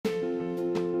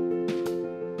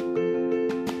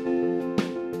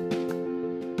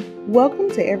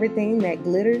Welcome to Everything That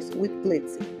Glitters with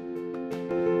Glitzy.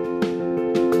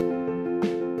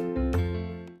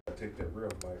 Take that real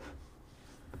mic.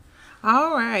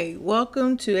 All right,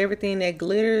 welcome to Everything That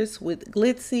Glitters with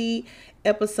Glitzy,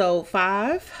 episode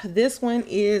 5. This one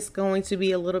is going to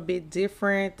be a little bit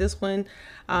different. This one,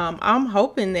 I'm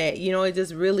hoping that, it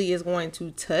just really is going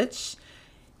to touch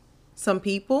some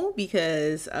people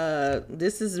because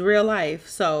this is real life.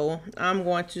 So I'm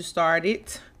going to start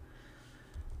it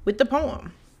with the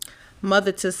poem,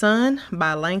 Mother to Son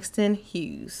by Langston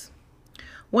Hughes.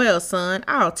 Well, son,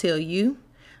 I'll tell you,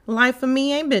 life for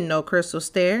me ain't been no crystal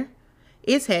stair.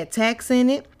 It's had tacks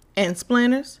in it, and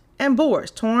splinters, and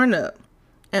boards torn up,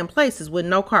 and places with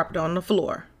no carpet on the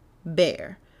floor,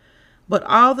 bare. But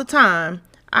all the time,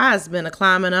 I's been a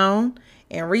climbing on,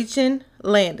 and reaching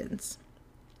landings,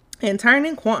 and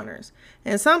turning corners,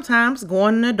 and sometimes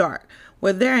going in the dark,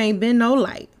 where there ain't been no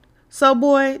light. So,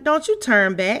 boy, don't you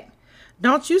turn back.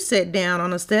 Don't you sit down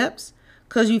on the steps,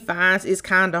 'cause you finds it's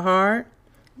kinda hard.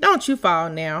 Don't you fall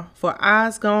now, for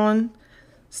I's gone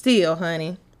still,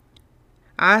 honey.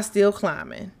 I still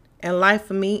climbing, and life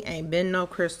for me ain't been no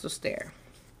crystal stair.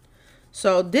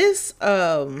 So this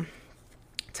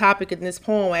topic in this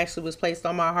poem actually was placed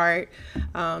on my heart,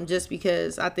 just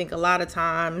because I think a lot of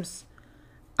times,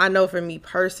 I know for me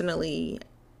personally,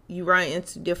 you run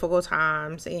into difficult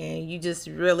times and you just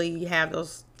really have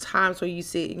those times where you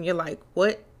sit and you're like,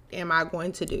 what am I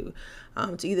going to do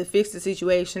to either fix the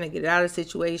situation or get out of the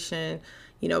situation,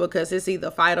 because it's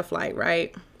either fight or flight,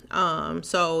 right?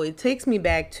 So it takes me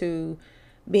back to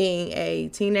being a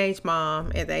teenage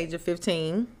mom at the age of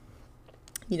 15.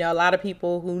 A lot of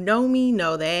people who know me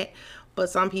know that, but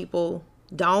some people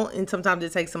don't. And sometimes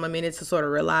it takes them a minute to sort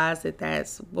of realize that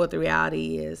that's what the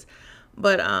reality is.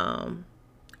 But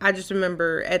I just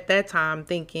remember at that time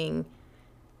thinking,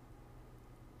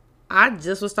 I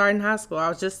just was starting high school. I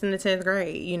was just in the 10th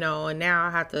grade, and now I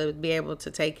have to be able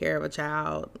to take care of a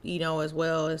child, as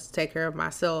well as take care of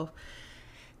myself.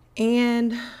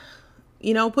 And,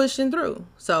 pushing through.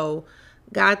 So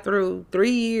got through 3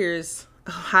 years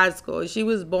of high school. She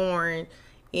was born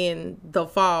in the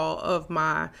fall of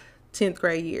my 10th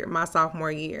grade year, my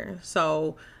sophomore year.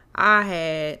 So I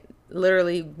had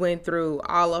literally went through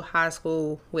all of high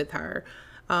school with her.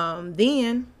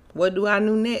 Then what do I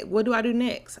do next? What do I do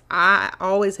next? I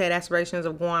always had aspirations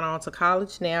of going on to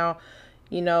college. Now,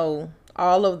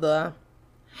 all of the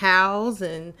hows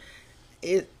and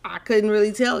I couldn't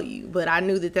really tell you, but I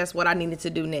knew that that's what I needed to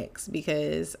do next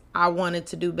because I wanted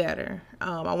to do better.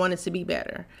 I wanted to be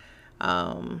better.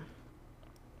 And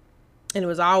it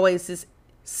was always this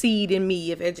seed in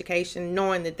me of education,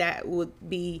 knowing that would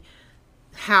be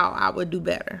how I would do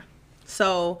better.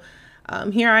 So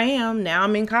here I am. Now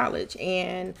I'm in college,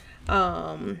 and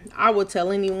I would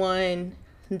tell anyone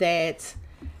that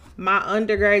my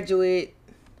undergraduate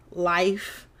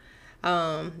life,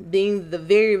 being the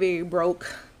very, very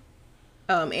broke,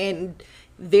 and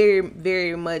very,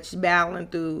 very much battling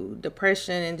through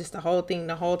depression and just the whole thing,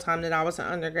 the whole time that I was an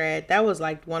undergrad, that was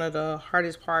like one of the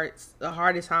hardest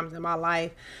times in my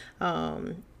life,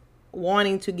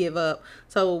 wanting to give up.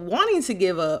 So wanting to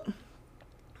give up,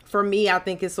 for me, I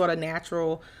think it's sort of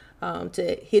natural,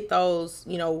 to hit those,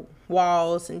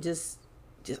 walls and just,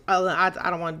 I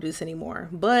don't want to do this anymore.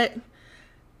 But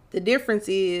the difference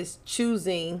is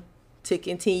choosing to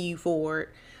continue forward.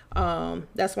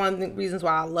 That's one of the reasons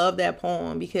why I love that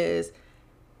poem, because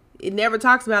it never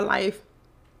talks about life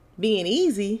being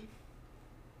easy.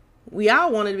 We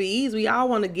all want it to be easy. We all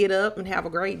want to get up and have a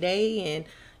great day and,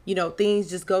 things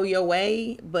just go your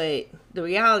way. But the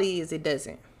reality is it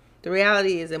doesn't. The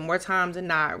reality is that more times than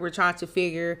not, we're trying to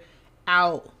figure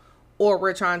out, or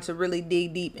we're trying to really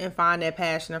dig deep and find that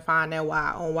passion and find that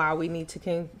why on why we need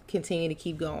to continue to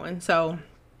keep going. So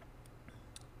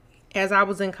as I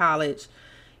was in college,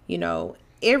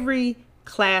 every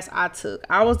class I took,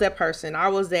 I was that person. I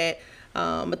was that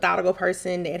methodical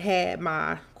person that had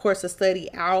my course of study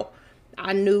out.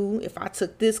 I knew if I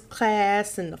took this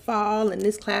class in the fall and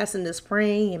this class in the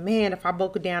spring, and man, if I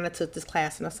broke it down and took this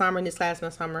class in the summer and this class in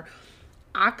the summer,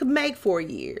 I could make 4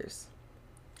 years.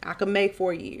 I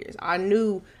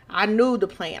knew the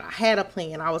plan. I had a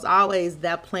plan. I was always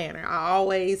that planner. I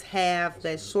always have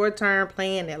that short-term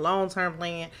plan, that long-term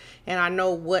plan, and I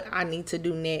know what I need to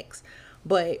do next.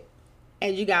 But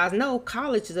as you guys know,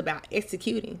 college is about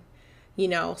executing,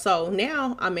 So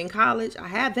now I'm in college. I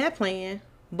have that plan,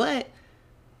 but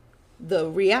the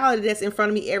reality that's in front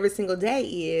of me every single day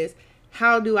is,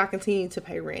 how do I continue to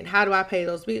pay rent? How do I pay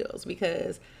those bills?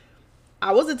 Because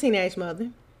I was a teenage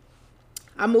mother.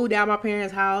 I moved out of my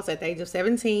parents' house at the age of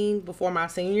 17 before my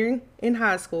senior in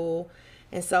high school.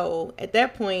 And so at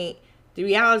that point, the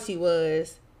reality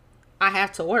was I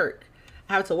have to work.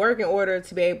 I have to work in order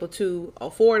to be able to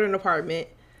afford an apartment.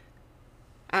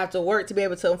 I have to work to be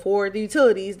able to afford the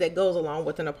utilities that goes along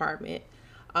with an apartment.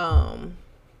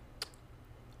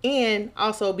 And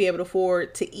also be able to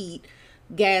afford to eat,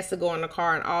 gas to go in the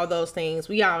car, and all those things.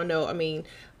 We all know, I mean,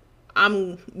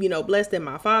 I'm, blessed that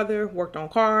my father worked on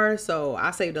cars, so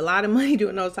I saved a lot of money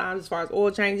during those times as far as oil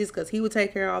changes, because he would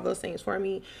take care of all those things for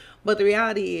me. But the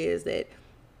reality is that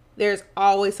there's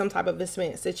always some type of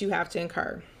expense that you have to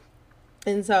incur.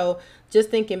 And so just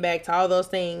thinking back to all those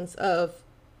things of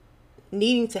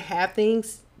needing to have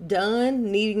things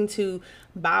done, needing to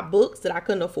buy books that I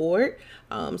couldn't afford.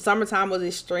 Summertime was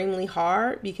extremely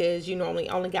hard because you normally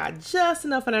only got just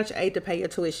enough financial aid to pay your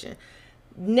tuition.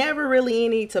 Never really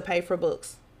any to pay for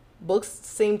books. Books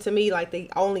seemed to me like they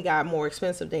only got more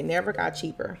expensive. They never got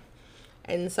cheaper.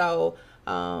 And so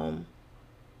I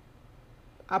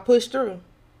pushed through.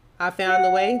 I found a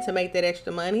way to make that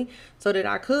extra money so that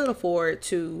I could afford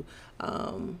to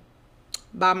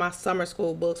buy my summer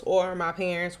school books, or my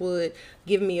parents would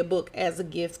give me a book as a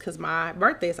gift because my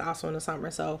birthday is also in the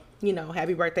summer. So,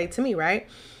 happy birthday to me, right?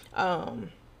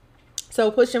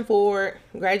 So pushing forward,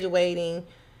 graduating,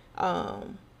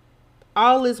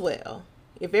 all is well.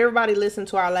 If everybody listened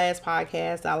to our last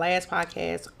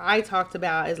podcast, I talked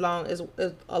about,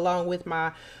 along with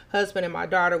my husband and my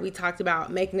daughter, we talked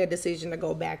about making a decision to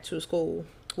go back to school.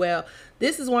 Well,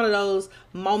 this is one of those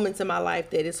moments in my life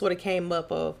that it sort of came up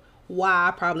of why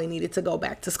I probably needed to go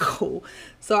back to school.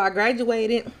 So I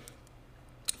graduated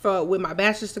with my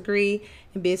bachelor's degree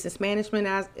in business management,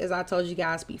 as I told you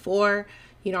guys before.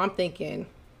 I'm thinking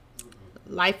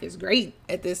life is great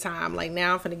at this time. Like,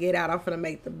 now I'm finna get out. I'm finna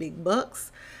make the big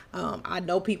bucks. I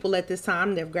know people at this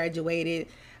time that have graduated.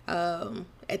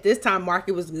 At this time,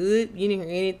 market was good. You didn't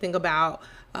hear anything about,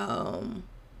 a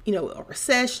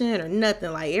recession or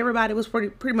nothing. Like, everybody was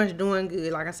pretty much doing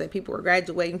good. Like I said, people were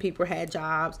graduating. People had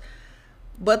jobs.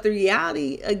 But the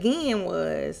reality, again,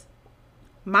 was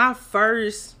my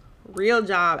first real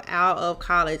job out of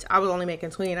college, I was only making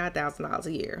 $29,000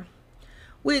 a year,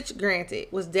 which, granted,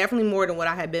 was definitely more than what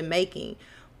I had been making.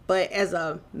 But as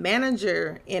a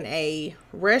manager in a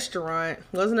restaurant,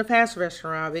 it wasn't a fast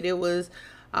restaurant, but it was,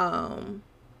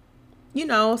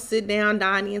 sit down,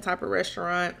 dine in type of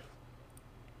restaurant.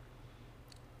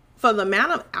 For the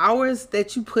amount of hours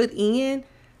that you put in,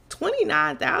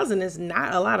 $29,000 is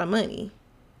not a lot of money.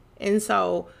 And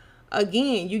so,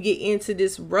 again, you get into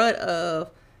this rut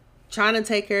of trying to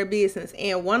take care of business.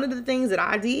 And one of the things that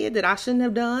I did that I shouldn't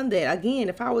have done, that, again,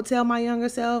 if I would tell my younger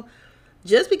self,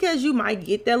 just because you might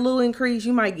get that little increase,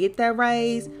 you might get that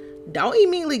raise, don't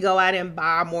immediately go out and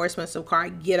buy a more expensive car,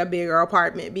 get a bigger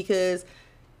apartment, because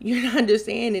you're not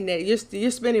understanding that you're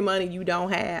spending money you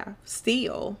don't have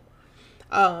still.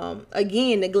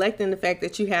 Again, neglecting the fact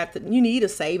that you need a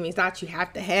savings, not you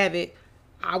have to have it.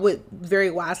 I would very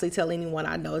wisely tell anyone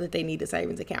I know that they need a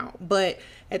savings account. But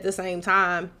at the same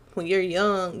time, when you're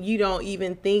young, you don't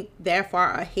even think that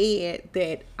far ahead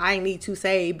that I need to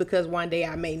save because one day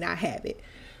I may not have it.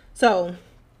 So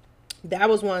that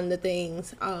was one of the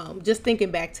things, just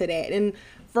thinking back to that. And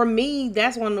for me,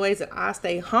 that's one of the ways that I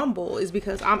stay humble, is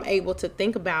because I'm able to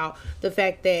think about the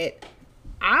fact that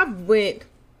I went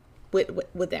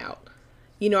without.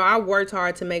 I worked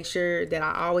hard to make sure that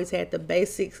I always had the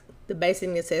basic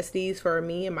necessities for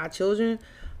me and my children,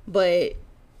 but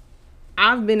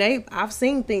I've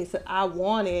seen things that I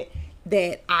wanted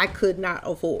that I could not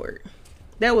afford.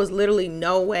 There was literally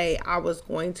no way I was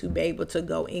going to be able to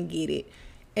go and get it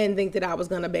and think that I was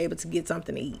going to be able to get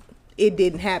something to eat. It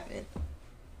didn't happen.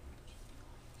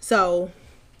 So,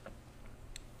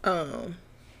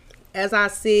 as I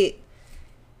sit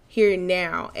here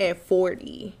now at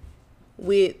 40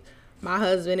 with my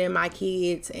husband and my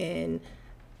kids and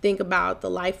think about the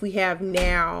life we have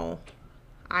now,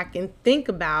 I can take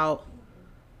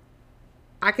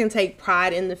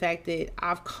pride in the fact that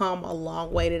I've come a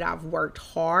long way, that I've worked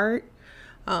hard.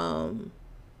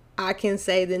 I can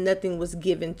say that nothing was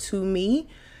given to me.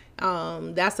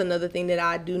 That's another thing that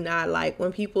I do not like.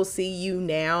 When people see you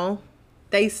now,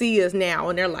 they see us now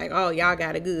and they're like, oh, y'all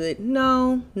got it good.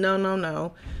 No.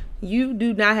 You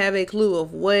do not have a clue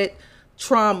of what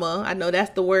trauma. I know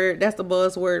that's the word, that's the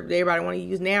buzzword that everybody want to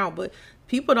use now, but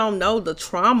people don't know the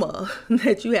trauma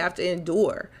that you have to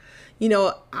endure.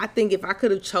 I think if I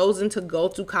could have chosen to go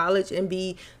to college and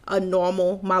be a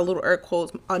normal, my little air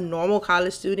quotes, a normal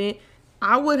college student,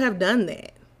 I would have done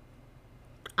that.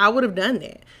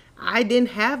 I didn't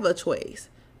have a choice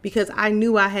because I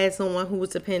knew I had someone who was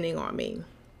depending on me.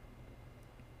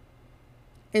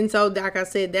 And so, like I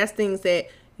said, that's things that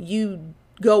you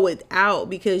go without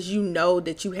because you know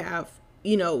that you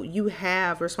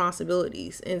have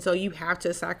responsibilities, and so you have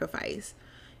to sacrifice.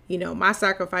 My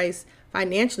sacrifice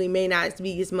financially may not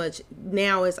be as much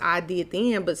now as I did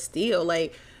then, but still,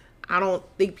 like, I don't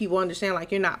think people understand,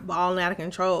 like, you're not balling out of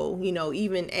control.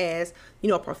 Even as,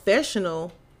 a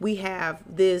professional, we have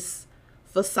this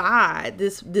facade,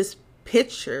 this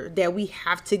picture that we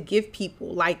have to give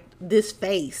people, like this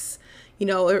face.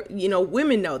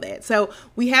 Women know that. So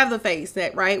we have the face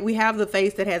that, right? We have the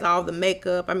face that has all the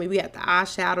makeup. I mean, we got the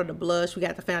eyeshadow, the blush, we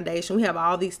got the foundation. We have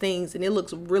all these things, and it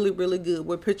looks really, really good.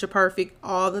 We're picture perfect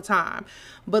all the time.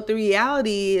 But the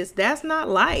reality is that's not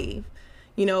life.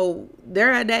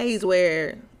 There are days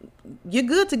where you're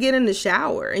good to get in the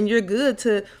shower and you're good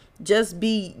to just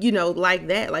be, like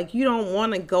that. Like, you don't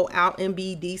want to go out and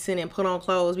be decent and put on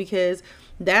clothes, because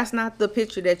that's not the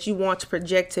picture that you want to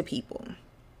project to people.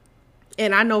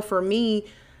 And I know for me,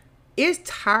 it's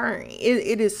tiring.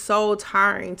 It is so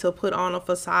tiring to put on a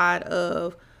facade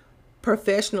of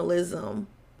professionalism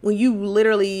when you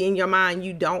literally, in your mind,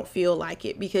 you don't feel like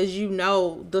it, because you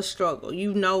know the struggle,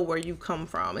 you know where you come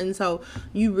from. And so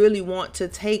you really want to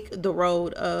take the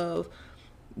road of,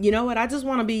 I just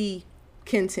want to be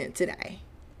content today.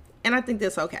 And I think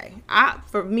that's okay.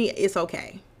 For me, it's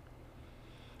okay.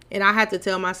 And I have to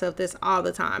tell myself this all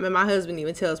the time. And my husband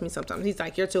even tells me sometimes, he's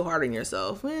like, you're too hard on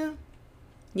yourself. Well,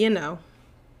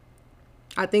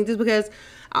 I think just because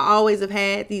I always have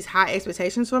had these high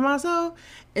expectations for myself.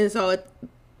 And so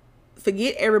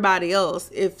forget everybody else.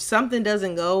 If something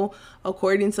doesn't go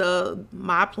according to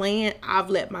my plan, I've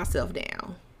let myself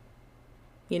down,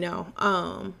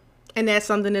 and that's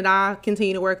something that I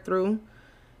continue to work through.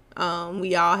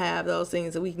 We all have those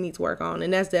things that we need to work on,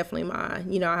 and that's definitely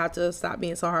mine. I have to stop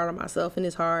being so hard on myself, and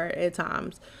it's hard at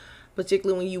times,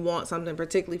 particularly when you want something,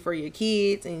 particularly for your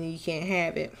kids, and you can't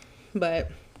have it. But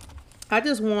I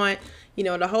just want,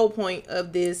 the whole point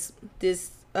of this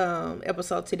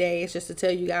episode today is just to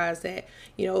tell you guys that,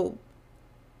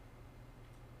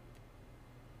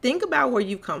 think about where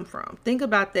you've come from. Think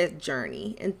about that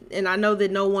journey. And I know that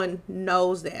no one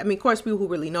knows that. I mean, of course, people who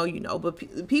really know,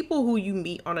 but people who you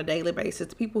meet on a daily basis,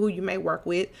 the people who you may work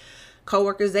with,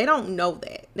 coworkers, they don't know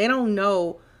that. They don't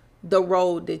know the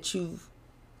road that you've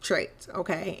trekked.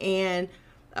 Okay. And,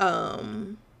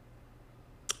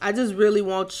 I just really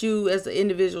want you as an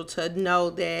individual to know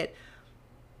that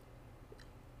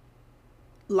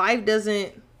life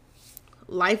didn't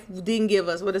give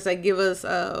us,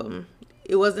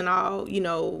 it wasn't all,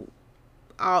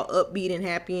 all upbeat and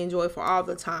happy and joyful all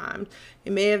the time.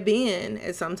 It may have been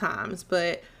at some times,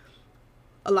 but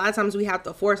a lot of times we have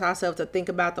to force ourselves to think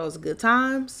about those good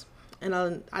times.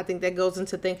 And I think that goes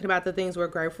into thinking about the things we're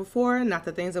grateful for, not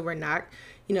the things that we're not,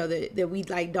 that we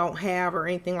like don't have or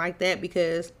anything like that,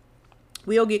 because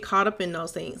we'll get caught up in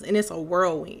those things. And it's a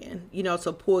whirlwind,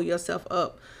 to pull yourself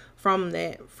up from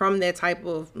that type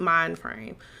of mind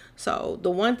frame. So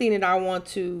the one thing that I want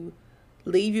to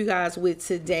leave you guys with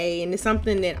today, and it's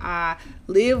something that I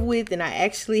live with, and I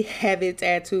actually have it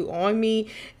tattooed on me,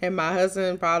 and my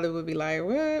husband probably would be like,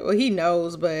 what? Well, he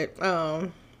knows, but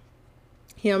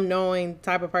him knowing the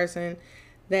type of person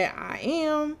that I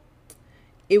am,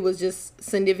 it was just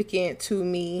significant to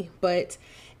me. But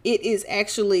it is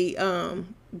actually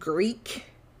Greek,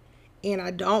 and I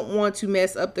don't want to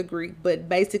mess up the Greek, but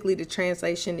basically the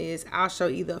translation is, I shall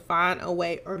either find a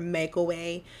way or make a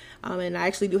way. And I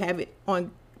actually do have it on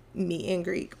me in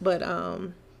Greek, but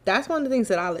that's one of the things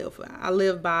that I live by. I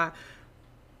live by,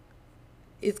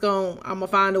 I'm gonna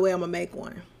find a way, I'm gonna make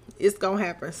one. It's gonna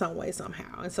happen some way,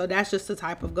 somehow. And so that's just the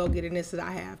type of go-getterness that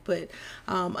I have. But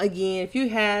again, if you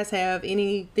guys have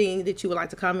anything that you would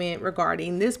like to comment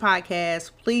regarding this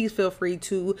podcast, please feel free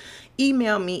to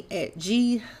email me at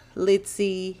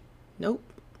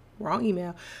wrong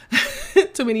email.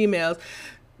 Too many emails.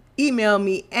 Email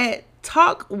me at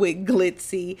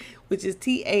talkwithglitzy, which is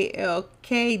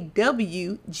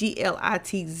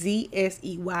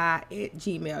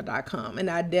talkwglitzy@gmail.com. And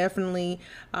I definitely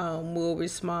will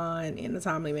respond in a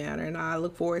timely manner. And I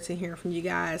look forward to hearing from you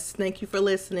guys. Thank you for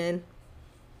listening.